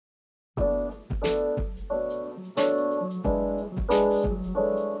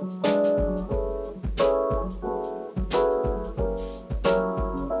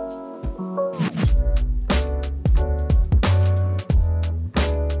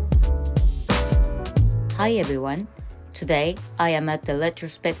Hi everyone. Today I am at the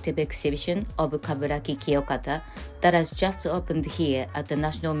retrospective exhibition of Kaburaki Kiyokata that has just opened here at the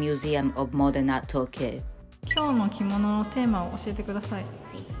National Museum of Modern Art Tokyo. 今日の着物のテーマを教えてください。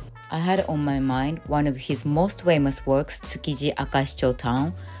I had on my mind one of his most famous works, Tsukiji Akashicho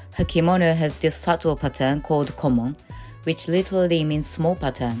Town. Her kimono has this subtle pattern called komon, which literally means small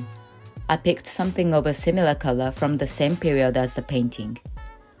pattern. I picked something of a similar color from the same period as the painting,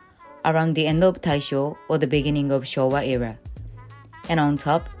 around the end of Taisho or the beginning of Showa era. And on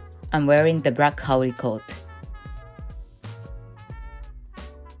top, I'm wearing the black haori coat.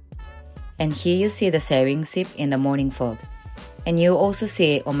 And here you see the sailing ship in the morning fog. And you also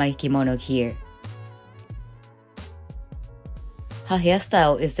see it on my kimono here. Her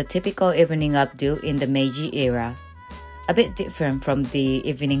hairstyle is the typical evening updo in the Meiji era. A bit different from the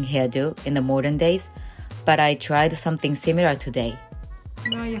evening hairdo in the modern days, but I tried something similar today. こ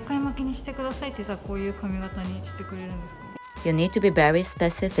れは夜会巻きにしてくださいって言ったらこういう髪型にしてくれるんですか？ You need to be very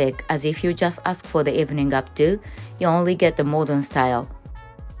specific, as if you just ask for the evening updo, you only get the modern style.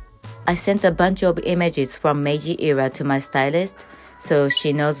 I sent a bunch of images from Meiji era to my stylist, so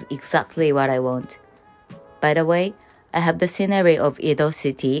she knows exactly what I want. By the way, I have the scenery of Edo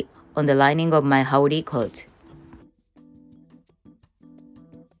City on the lining of my haori coat.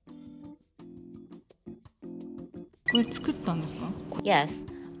 これ作ったんですか？ Yes,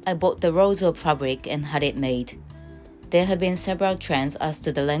 I bought the rolls of fabric and had it made. There have been several trends as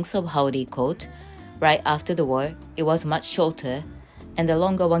to the length of haori coat. Right after the war, it was much shorter, and the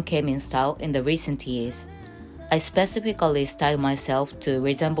longer one came in style in the recent years. I specifically styled myself to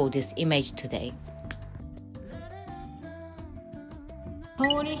resemble this image today. 羽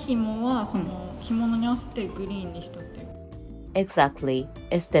織紐はその着物に合わせてグリーンにしたっていう。 Exactly,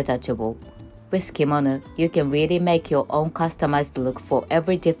 it's detachable. With kimono, you can really make your own customized look for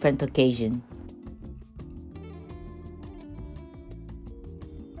every different occasion.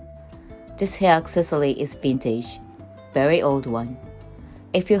 This hair accessory is vintage, very old one.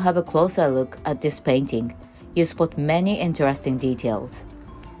 If you have a closer look at this painting, you spot many interesting details.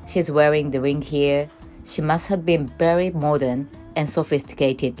 She's wearing the ring here. She must have been very modern and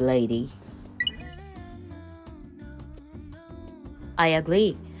sophisticated lady. I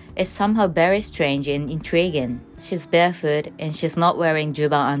agree. It's somehow very strange and intriguing. She's barefoot and she's not wearing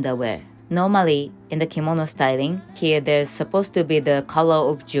juban underwear. Normally, in the kimono styling, here there's supposed to be the color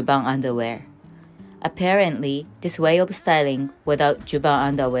of juban underwear. Apparently, this way of styling without juban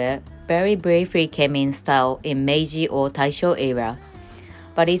underwear very briefly came in style in Meiji or Taisho era.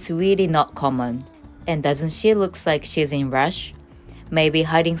 But it's really not common. And doesn't she look like she's in rush? Maybe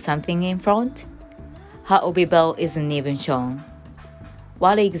hiding something in front? Her obi belt isn't even shown.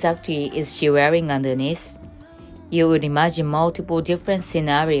 What exactly is she wearing underneath? You would imagine multiple different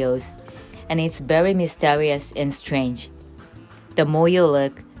scenarios, and it's very mysterious and strange. The more you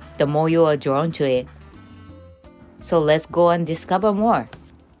look, the more you are drawn to it. So let's go and discover more.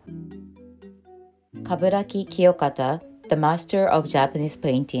 Kaburaki Kiyokata, the master of Japanese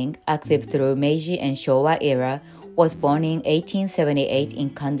painting, active through Meiji and Showa era, was born in 1878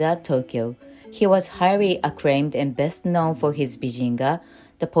 in Kanda, Tokyo. He was highly acclaimed and best known for his bijinga,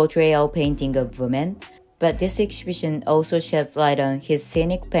 the portrayal painting of women, but this exhibition also sheds light on his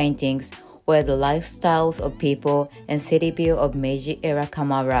scenic paintings where the lifestyles of people and city view of Meiji era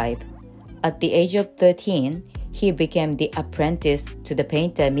come alive. At the age of 13, he became the apprentice to the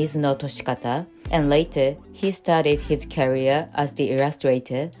painter Mizuno Toshikata, and later he started his career as the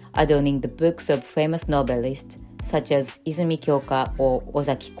illustrator, adorning the books of famous novelists such as Izumi Kyoka or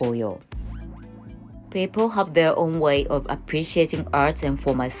Ozaki Koyo. People have their own way of appreciating art, and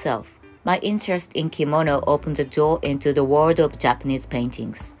for myself, my interest in kimono opened the door into the world of Japanese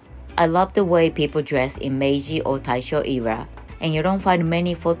paintings. I love the way people dress in Meiji or Taisho era, and you don't find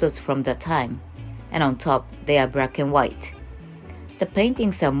many photos from that time. And on top, they are black and white. The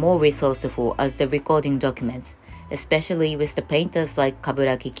paintings are more resourceful as the recording documents, especially with the painters like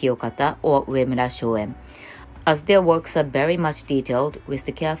Kaburaki Kiyokata or Uemura Shoen, as their works are very much detailed with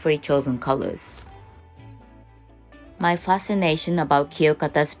the carefully chosen colors. My fascination about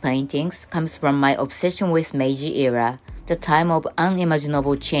Kiyokata's paintings comes from my obsession with Meiji era, the time of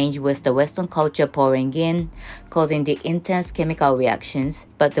unimaginable change with the Western culture pouring in, causing the intense chemical reactions,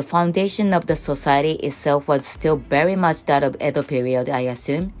 but the foundation of the society itself was still very much that of Edo period, I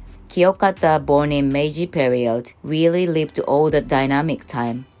assume. Kiyokata, born in Meiji period, really lived all the dynamic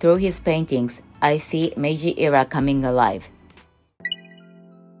time. Through his paintings, I see Meiji era coming alive.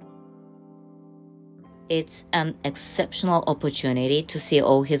 It's an exceptional opportunity to see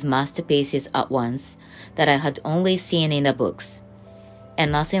all his masterpieces at once that I had only seen in the books.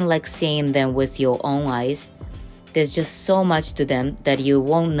 and nothing like seeing them with your own eyes. There's just so much to them that you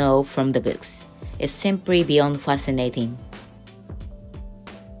won't know from the books. It's simply beyond fascinating.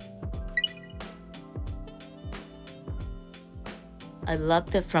 I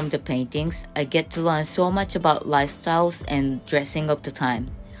love that from the paintings, I get to learn so much about lifestyles and dressing of the time.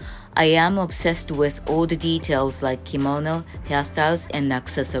 I am obsessed with all the details like kimono, hairstyles, and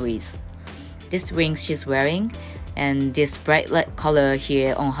accessories. This ring she's wearing, and this bright red color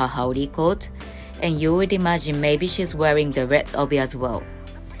here on her haori coat, and you would imagine maybe she's wearing the red obi as well.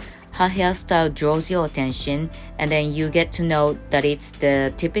 Her hairstyle draws your attention, and then you get to know that it's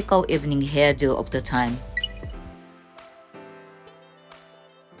the typical evening hairdo of the time.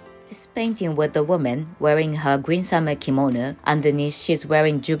 This painting with the woman wearing her green summer kimono, underneath she's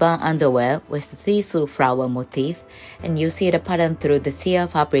wearing juban underwear with the thistle flower motif, and you see the pattern through the sheer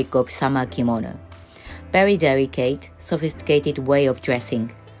fabric of summer kimono. Very delicate, sophisticated way of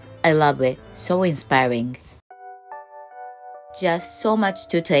dressing. I love it, so inspiring. Just so much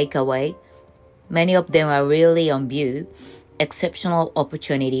to take away. Many of them are really on view. Exceptional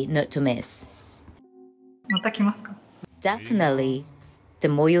opportunity not to miss. また来ますか? Definitely. The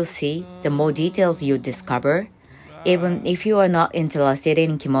more you see, the more details you discover. Even if you are not interested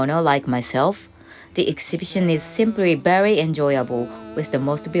in kimono like myself, the exhibition is simply very enjoyable with the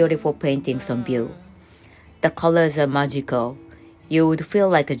most beautiful paintings on view. The colors are magical. You would feel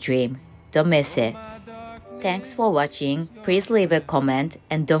like a dream. Don't miss it. Thanks for watching. Please leave a comment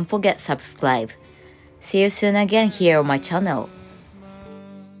and don't forget subscribe. See you soon again here on my channel.